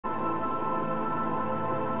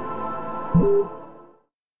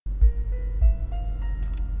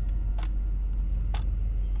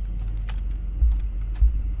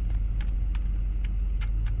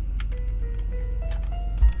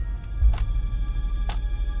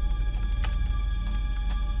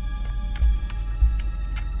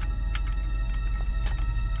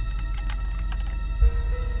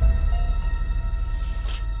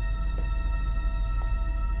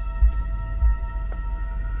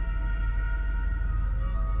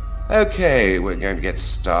Okay, we're going to get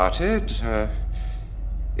started.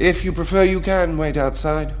 If you prefer, you can wait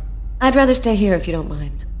outside. I'd rather stay here if you don't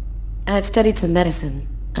mind. I've studied some medicine.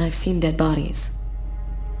 I've seen dead bodies.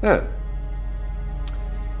 Oh.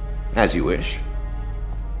 As you wish.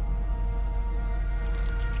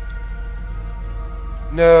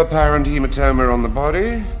 No apparent hematoma on the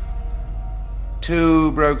body.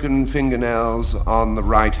 2 broken fingernails on the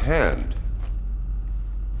right hand.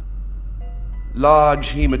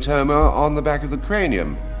 Large hematoma on the back of the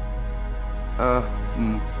cranium.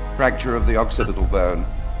 Fracture of the occipital bone.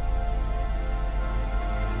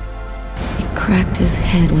 He cracked his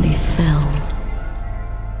head when he fell.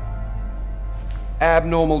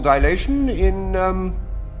 Abnormal dilation in,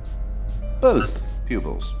 both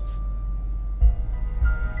pupils.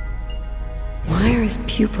 Why are his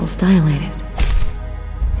pupils dilated?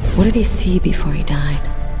 What did he see before he died?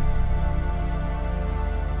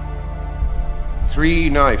 3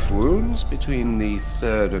 knife wounds between the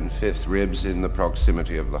 3rd and 5th ribs in the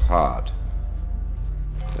proximity of the heart.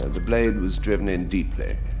 The blade was driven in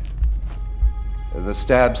deeply. The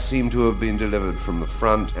stabs seem to have been delivered from the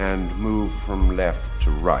front and moved from left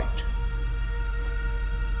to right.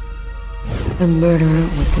 The murderer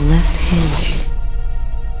was left-handed.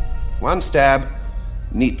 1 stab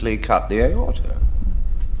neatly cut the aorta.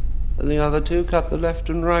 The other 2 cut the left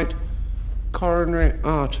and right coronary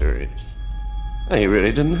arteries. He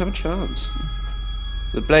really didn't have a chance.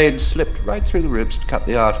 The blade slipped right through the ribs to cut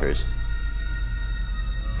the arteries.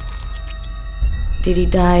 Did he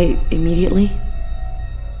die immediately?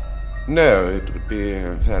 No, it would be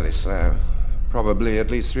fairly slow. Probably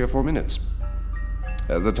at least 3 or 4 minutes.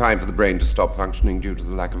 The time for the brain to stop functioning due to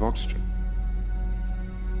the lack of oxygen.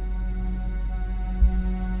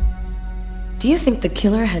 Do you think the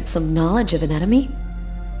killer had some knowledge of anatomy?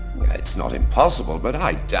 It's not impossible, but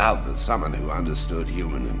I doubt that someone who understood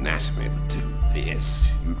human anatomy would do this.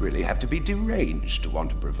 You'd really have to be deranged to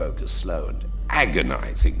want to provoke a slow and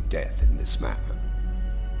agonizing death in this manner.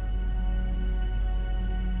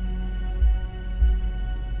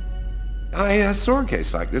 I saw a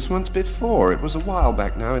case like this once before. It was a while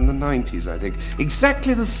back now, in the 90s, I think.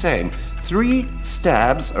 Exactly the same. 3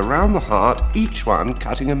 stabs around the heart, each one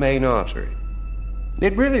cutting a main artery.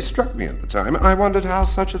 It really struck me at the time. I wondered how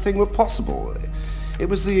such a thing were possible. It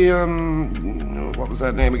was the, what was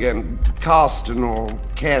that name again? Karsten or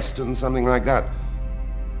Kirsten, something like that.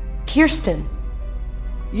 Kirsten?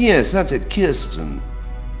 Yes, that's it, Kirsten.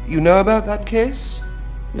 You know about that case?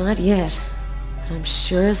 Not yet. But I'm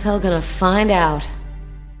sure as hell gonna find out.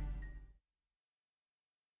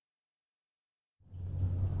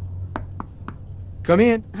 Come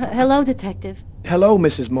in. Hello, Detective. Hello,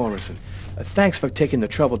 Mrs. Morrison. Thanks for taking the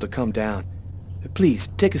trouble to come down. Please,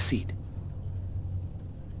 take a seat.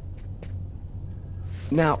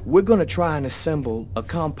 Now, we're going to try and assemble a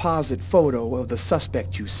composite photo of the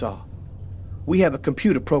suspect you saw. We have a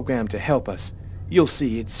computer program to help us. You'll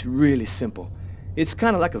see, it's really simple. It's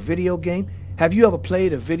kind of like a video game. Have you ever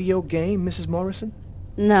played a video game, Mrs. Morrison?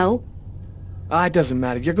 No. It doesn't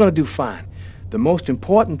matter. You're going to do fine. The most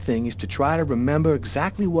important thing is to try to remember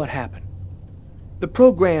exactly what happened. The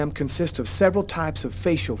program consists of several types of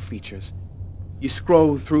facial features. You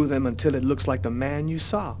scroll through them until it looks like the man you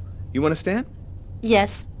saw. You understand?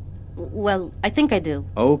 Yes. Well, I think I do.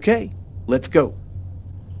 Okay, let's go.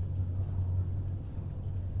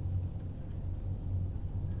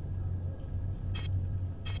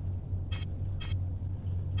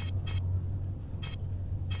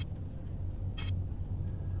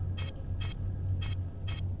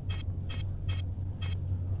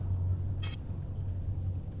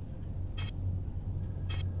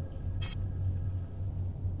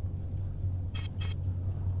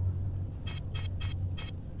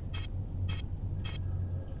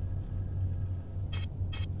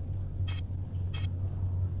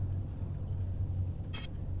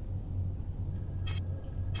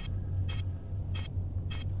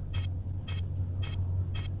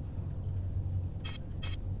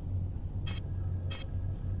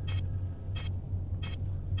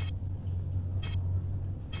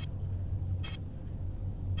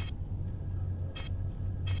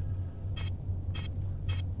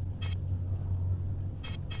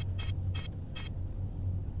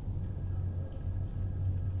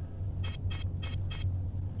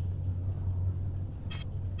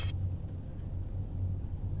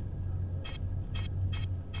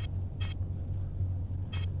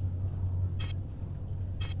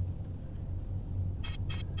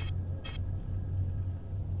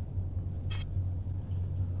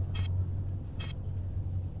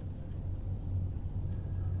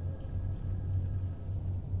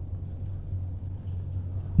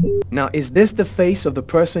 Now, is this the face of the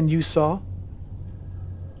person you saw?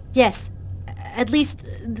 Yes. At least,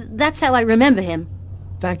 that's how I remember him.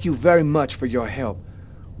 Thank you very much for your help.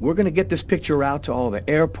 We're gonna get this picture out to all the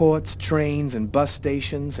airports, trains, and bus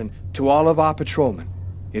stations, and to all of our patrolmen.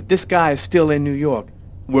 If this guy is still in New York,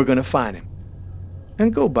 we're gonna find him.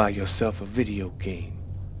 And go buy yourself a video game.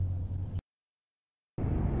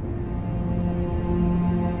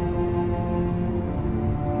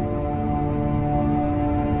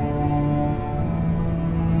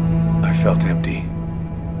 I felt empty.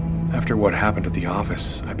 After what happened at the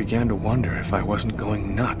office, I began to wonder if I wasn't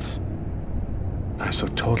going nuts. I'm so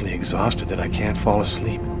totally exhausted that I can't fall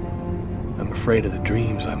asleep. I'm afraid of the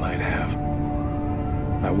dreams I might have.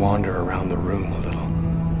 I wander around the room a little.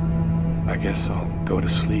 I guess I'll go to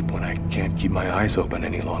sleep when I can't keep my eyes open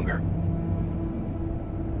any longer.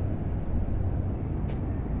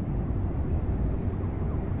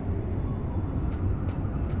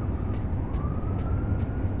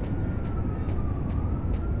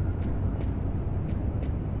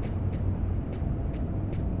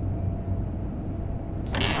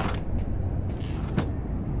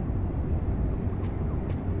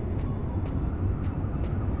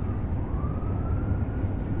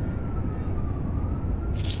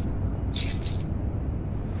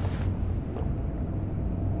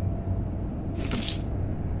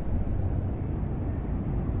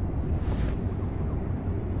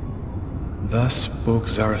 Thus spoke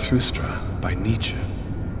Zarathustra by Nietzsche.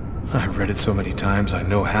 I've read it so many times I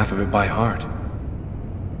know half of it by heart.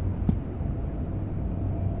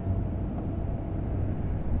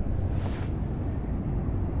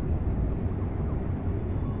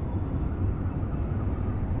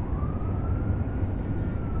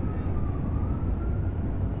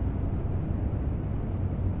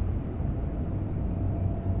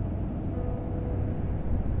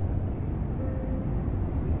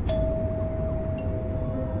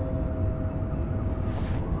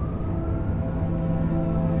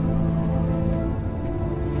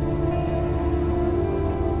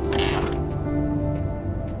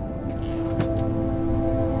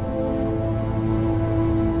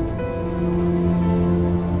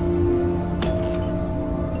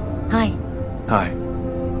 Hi.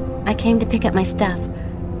 I came to pick up my stuff.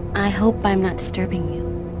 I hope I'm not disturbing you.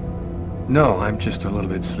 No, I'm just a little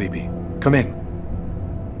bit sleepy. Come in.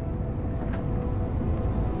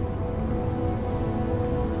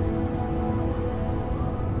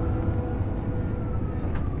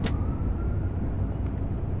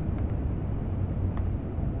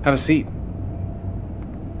 Have a seat.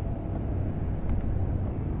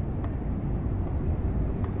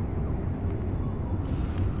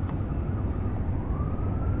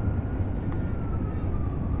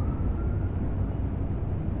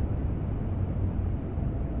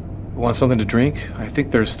 Want something to drink? I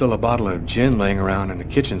think there's still a bottle of gin laying around in the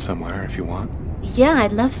kitchen somewhere if you want. Yeah,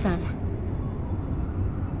 I'd love some.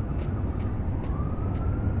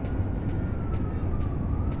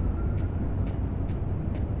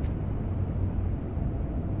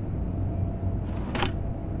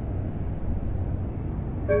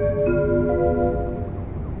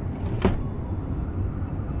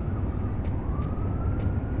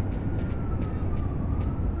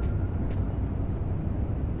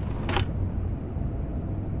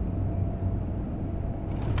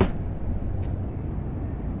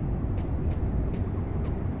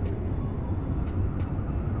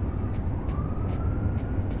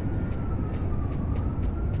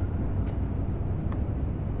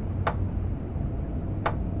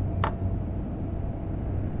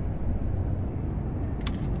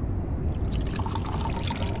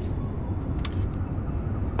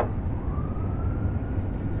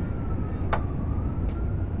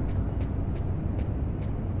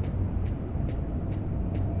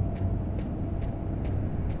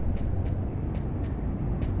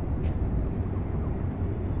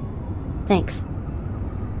 Thanks.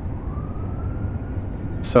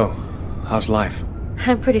 So, how's life?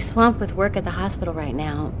 I'm pretty swamped with work at the hospital right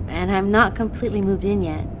now, and I'm not completely moved in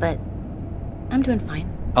yet, but I'm doing fine.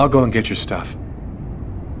 I'll go and get your stuff.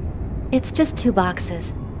 It's just 2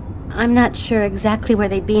 boxes. I'm not sure exactly where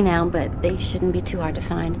they'd be now, but they shouldn't be too hard to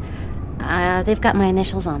find. They've got my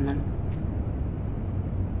initials on them.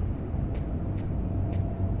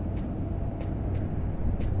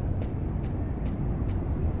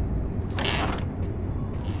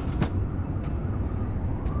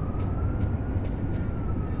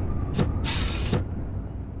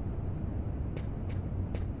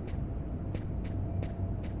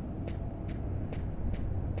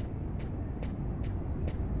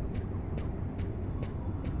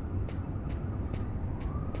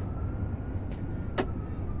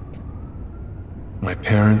 My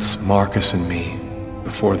parents, Marcus and me,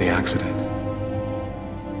 before the accident.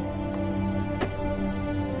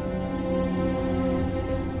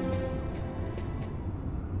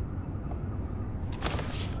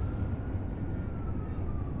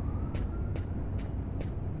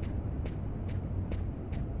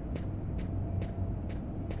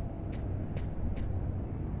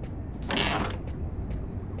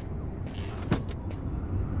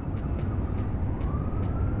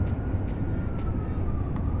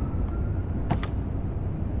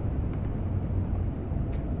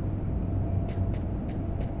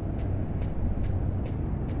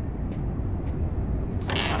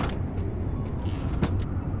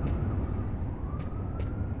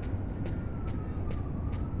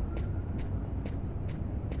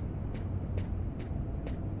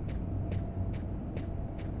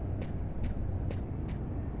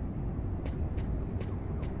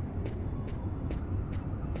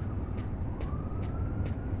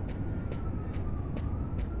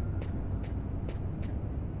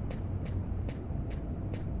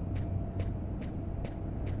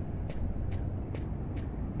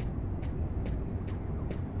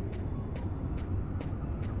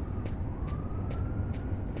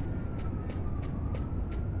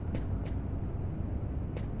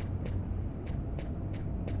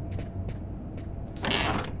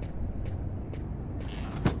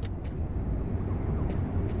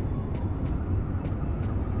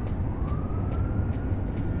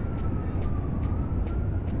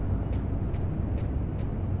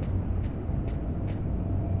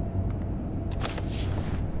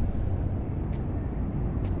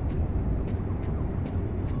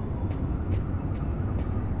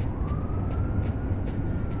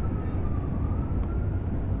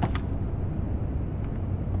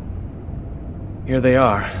 Here they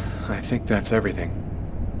are. I think that's everything.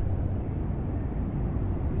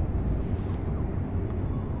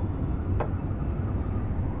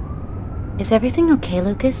 Is everything okay,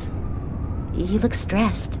 Lucas? You look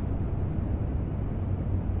stressed.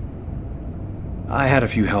 I had a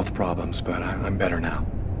few health problems, but I'm better now.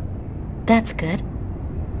 That's good.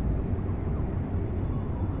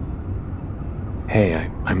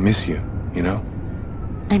 Hey, I miss you, you know?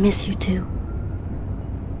 I miss you too.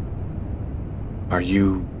 Are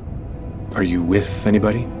you with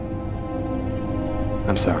anybody?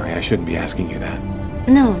 I'm sorry, I shouldn't be asking you that.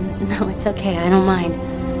 No, it's okay. I don't mind.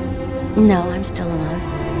 No, I'm still alone.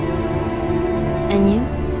 And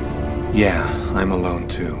you? Yeah, I'm alone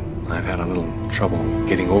too. I've had a little trouble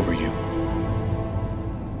getting over you.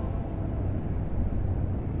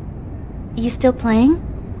 You still playing?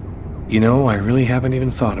 You know, I really haven't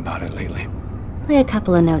even thought about it lately. Play a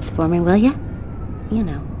couple of notes for me, will ya? You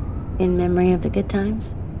know, in memory of the good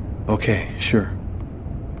times. Okay, sure.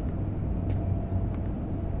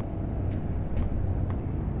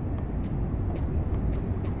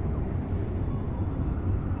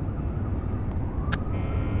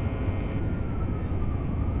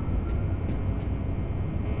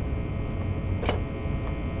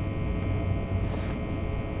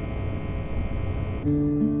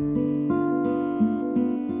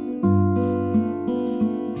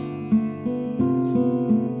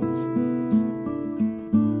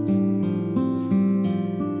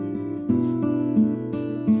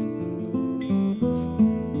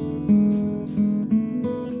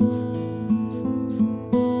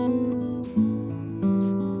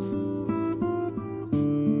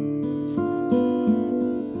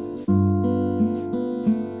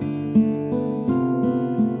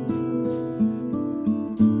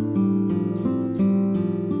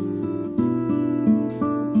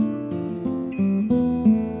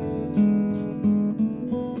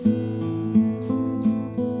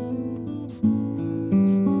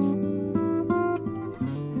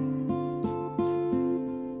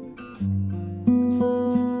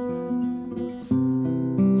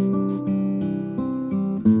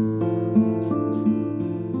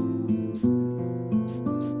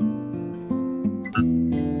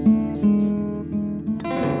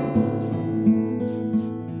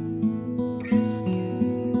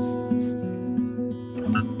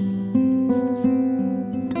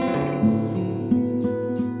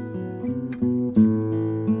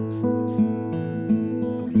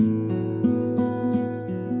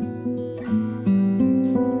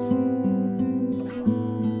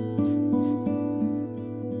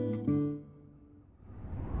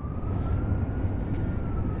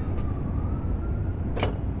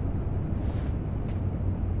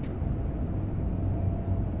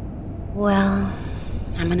 Well,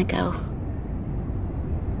 I'm gonna go.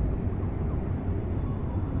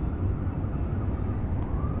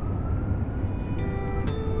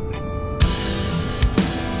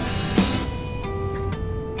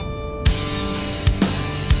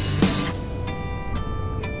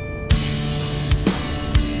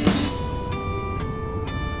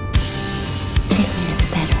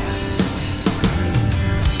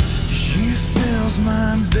 fills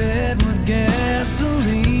my bed with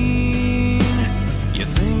gasoline. You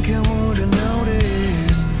think I wouldn't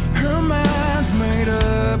notice? Her mind's made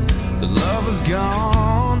up, the love is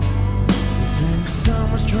gone. You think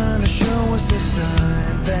someone's trying to show us a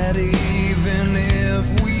sign that even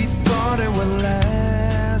if we thought it would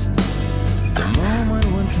last, the moment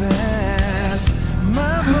would pass.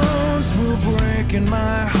 My bones will break and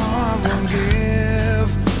my heart won't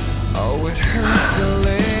give. Oh, it hurts to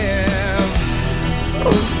live.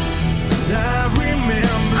 And I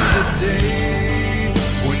remember the day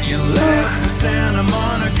when you left for Santa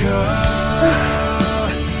Monica.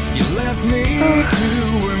 You left me to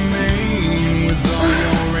remain with all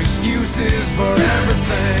your excuses for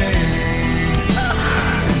everything.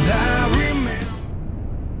 And I remember.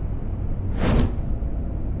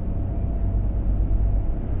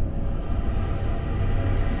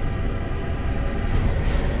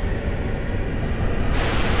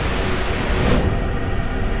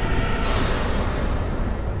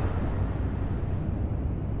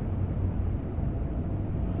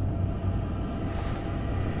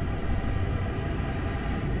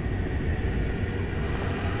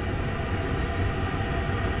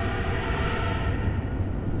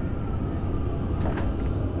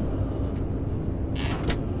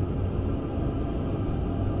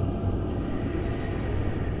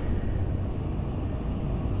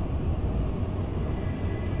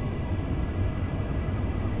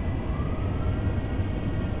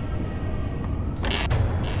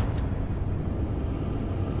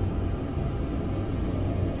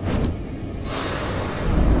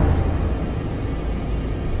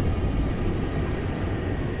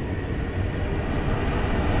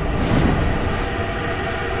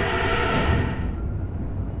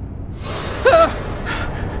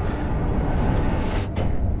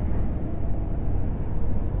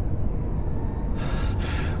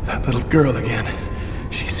 That little girl again.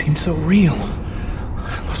 She seemed so real.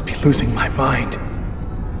 I must be losing my mind.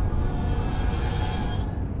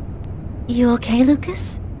 You okay,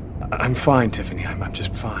 Lucas? I'm fine, Tiffany. I'm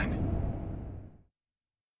just fine.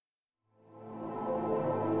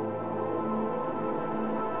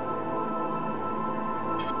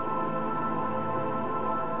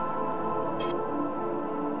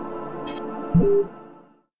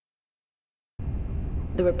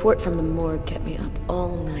 The report from the morgue kept me up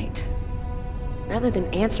all night. Rather than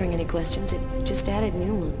answering any questions, it just added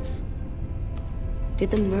new ones.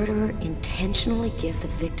 Did the murderer intentionally give the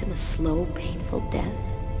victim a slow, painful death?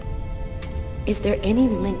 Is there any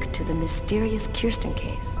link to the mysterious Kirsten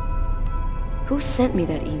case? Who sent me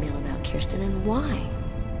that email about Kirsten and why?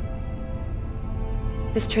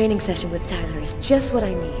 This training session with Tyler is just what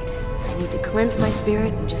I need. I need to cleanse my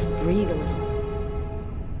spirit and just breathe a little.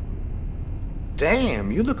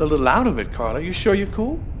 Damn, you look a little out of it, Carla. You sure you're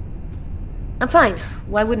cool? I'm fine.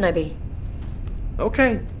 Why wouldn't I be?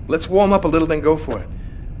 Okay, let's warm up a little, then go for it.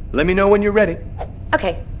 Let me know when you're ready.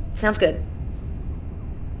 Okay, sounds good.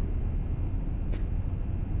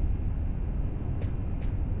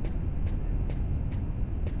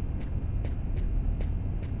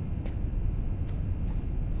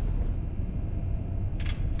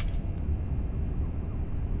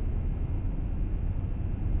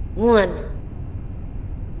 One.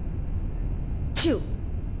 2.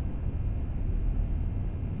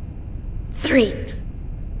 3.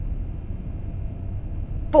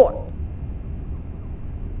 4.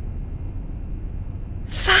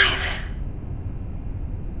 5.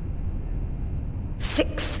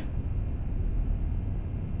 6.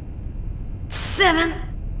 7.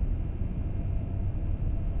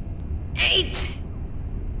 8.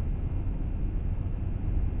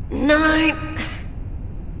 9.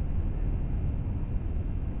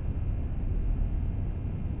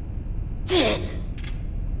 10.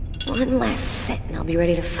 One last set and I'll be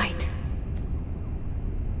ready to fight.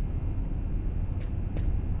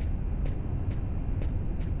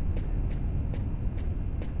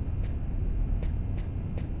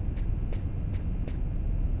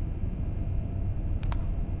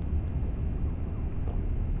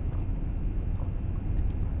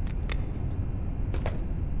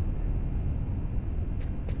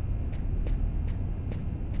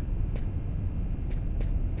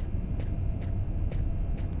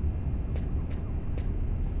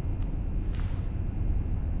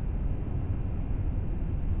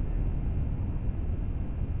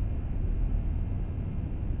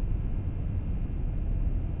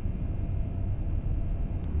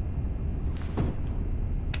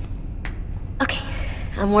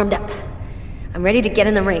 I'm warmed up. I'm ready to get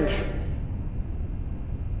in the ring.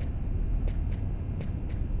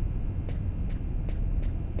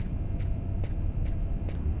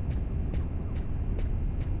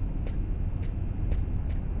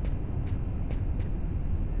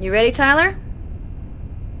 You ready, Tyler?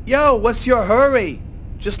 Yo, what's your hurry?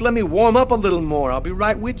 Just let me warm up a little more. I'll be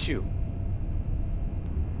right with you.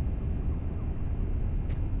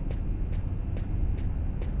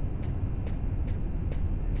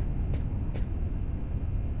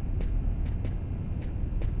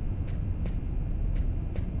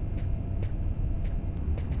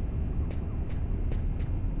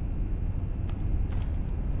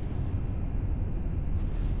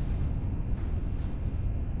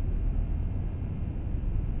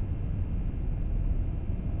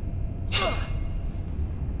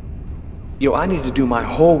 Yo, I need to do my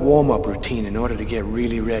whole warm-up routine in order to get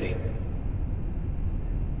really ready.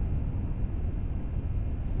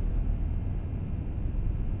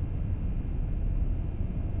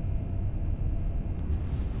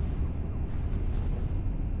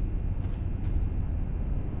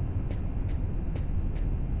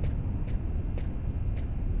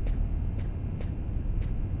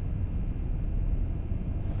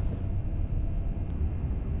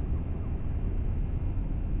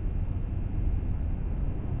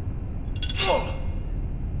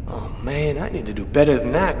 Oh man, I need to do better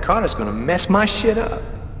than that. Carter's gonna mess my shit up.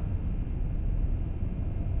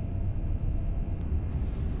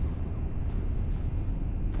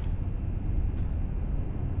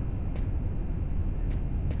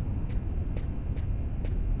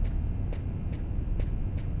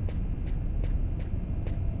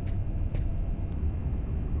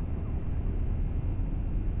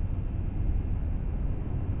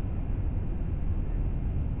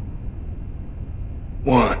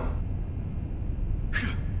 One.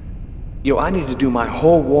 Yo, I need to do my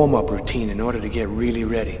whole warm-up routine in order to get really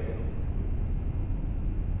ready.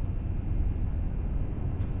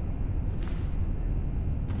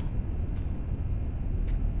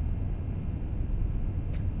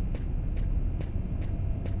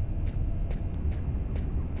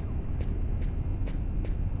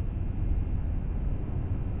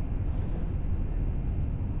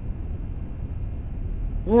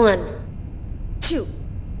 One, 2,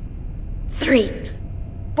 3,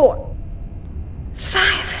 4,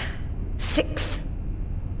 5, 6,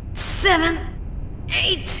 7,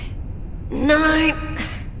 8, 9,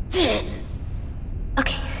 10.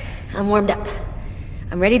 Okay, I'm warmed up.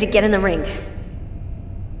 I'm ready to get in the ring.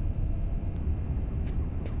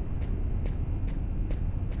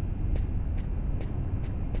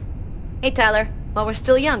 Hey, Tyler. While we're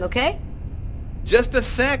still young, okay? Just a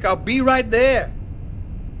sec, I'll be right there.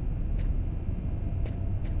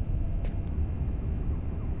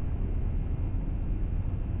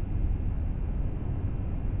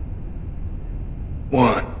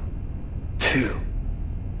 One, 2,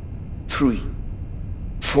 3,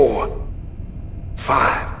 4,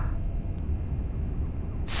 5,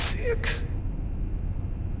 6,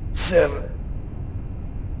 7,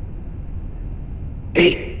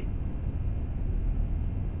 8,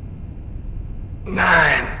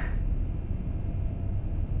 9.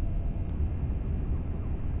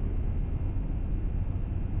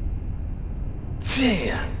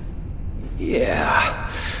 Damn. Yeah.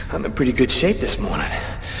 I'm in pretty good shape this morning.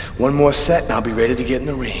 One more set and I'll be ready to get in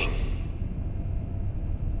the ring.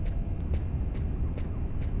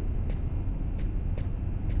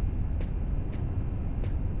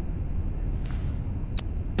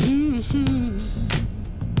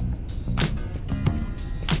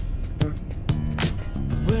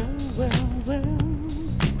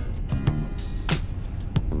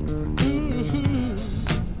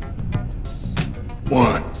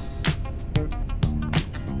 One,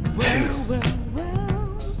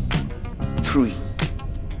 3,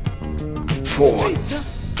 4,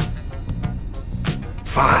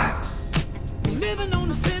 5, Living on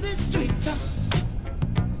the city street.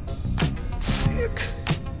 6,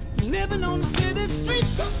 Living on the city street.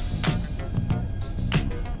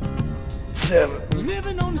 7,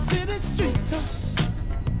 Living on the city street.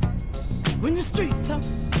 When you're street,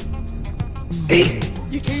 8,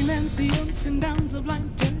 you can't let the ups and downs of life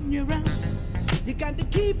turn you around. You got to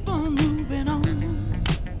keep on moving on.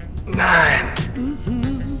 9.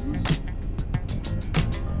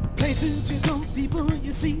 Places you go, people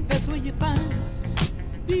you see, that's where you find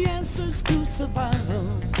the answers to survival.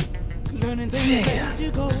 Learning things Damn. as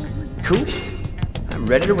you go. Cool. I'm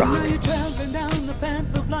ready to rock. Now you're traveling down the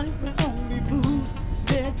path of life where only blues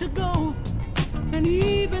dare to go. And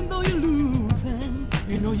even though you're losing,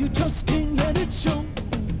 you know you just can't let it show.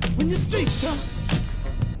 When you're street tough.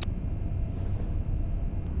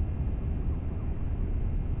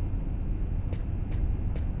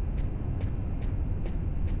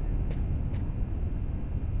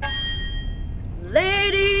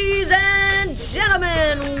 Ladies and gentlemen,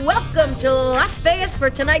 gentlemen, welcome to Las Vegas for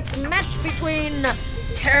tonight's match between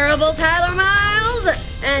Terrible Tyler Miles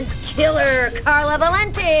and Killer Carla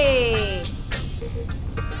Valenti.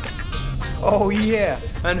 Oh yeah,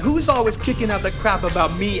 and who's always kicking out the crap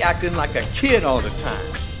about me acting like a kid all the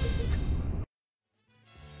time?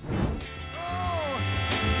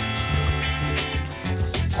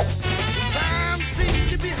 Time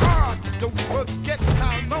seems to be hard. Don't forget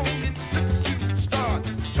how long it took you to start.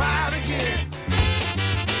 Try it again.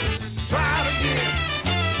 Try it again.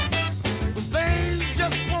 But things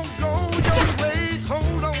just won't go your way.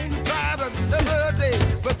 Hold on, try it another day.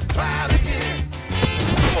 But try it again.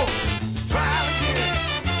 Try it again.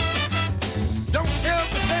 Don't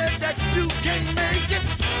ever say that you can't make it.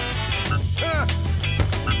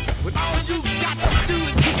 When all you got to do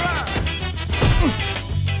is try.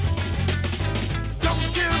 Don't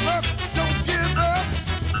give up, don't give up.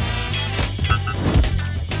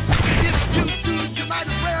 If you do, you might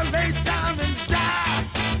as well lay down and die.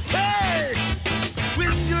 Hey,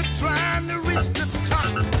 when you're trying to reach the top,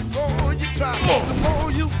 the more you try, the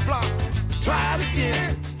more you flop. Try it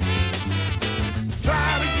again.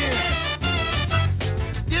 Try it again.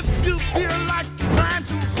 If you feel like you're trying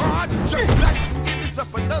too hard, just like give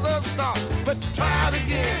yourself another start. But try it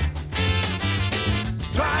again.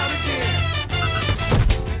 Try it again.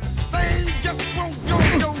 Things just won't go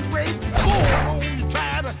your way. Come on,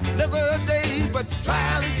 try it another day, but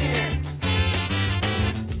try it again.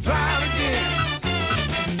 Try it again.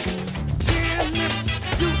 And if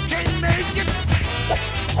you can't make it,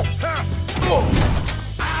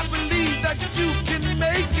 I believe that you can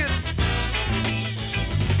make it.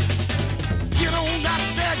 Get on out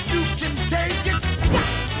there, you can take it.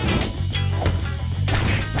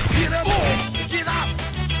 Get up, get out,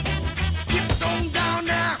 get on down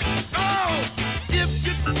now. Oh, if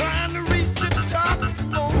you're trying to reach the top, the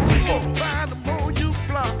more you try, the more you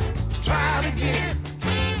flop. Try it again.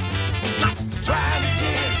 Try it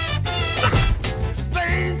again.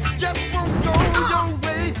 Things just won't go your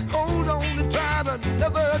way. Hold on and try it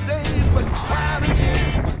another day, but try it again.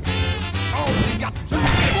 Oh, you got to try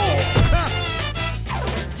it.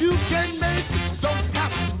 You can make it, don't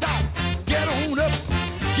have to stop. Get on up,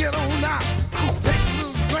 get on out. Take a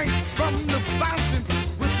little drink from the fountain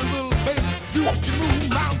with a little bass. You can move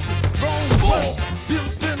mountains, wrong way. You'll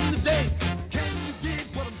spend the day. Can you dig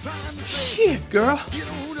what I'm trying to say? Shit, girl. Get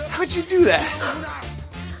on up, How'd you do that? get on out.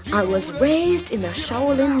 I was raised in the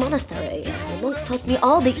Shaolin Monastery. The monks taught me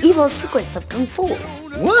all the evil secrets of Kung Fu.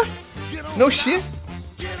 What? No shit?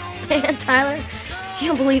 Man, Tyler, you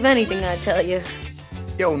don't believe anything I tell you.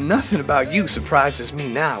 Yo, nothing about you surprises me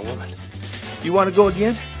now, woman. You want to go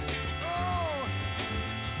again?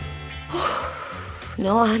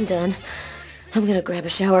 No, I'm done. I'm gonna grab a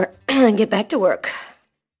shower and get back to work.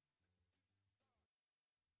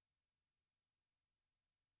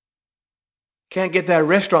 Can't get that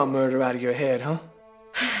restaurant murder out of your head, huh?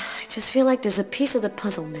 I just feel like there's a piece of the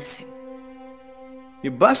puzzle missing.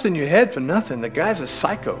 You're busting your head for nothing. The guy's a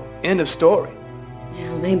psycho. End of story.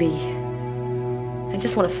 Yeah, maybe. I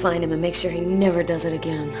just want to find him and make sure he never does it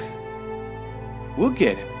again. We'll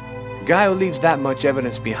get him. Guy who leaves that much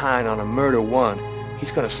evidence behind on a murder one,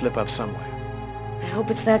 he's gonna slip up somewhere. I hope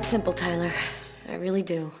it's that simple, Tyler. I really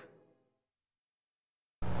do.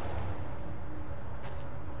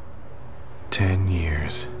 10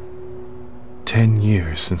 years. 10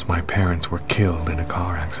 years since my parents were killed in a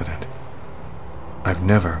car accident. I've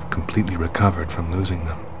never completely recovered from losing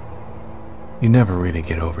them. You never really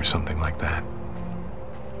get over something like that.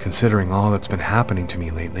 Considering all that's been happening to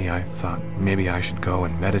me lately, I thought maybe I should go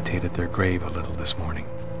and meditate at their grave a little this morning.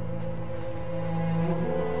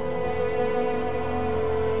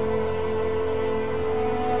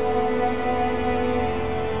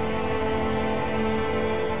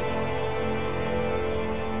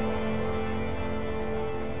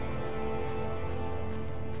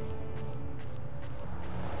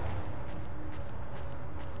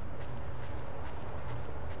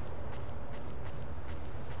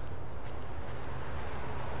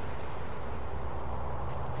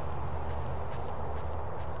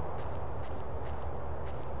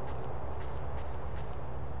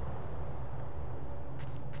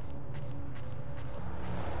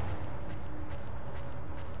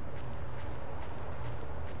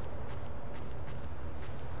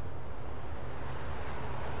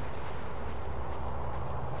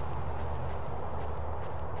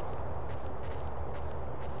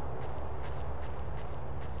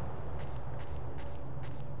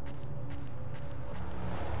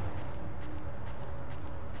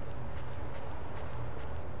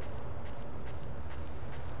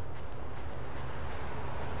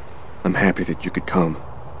 I'm happy that you could come.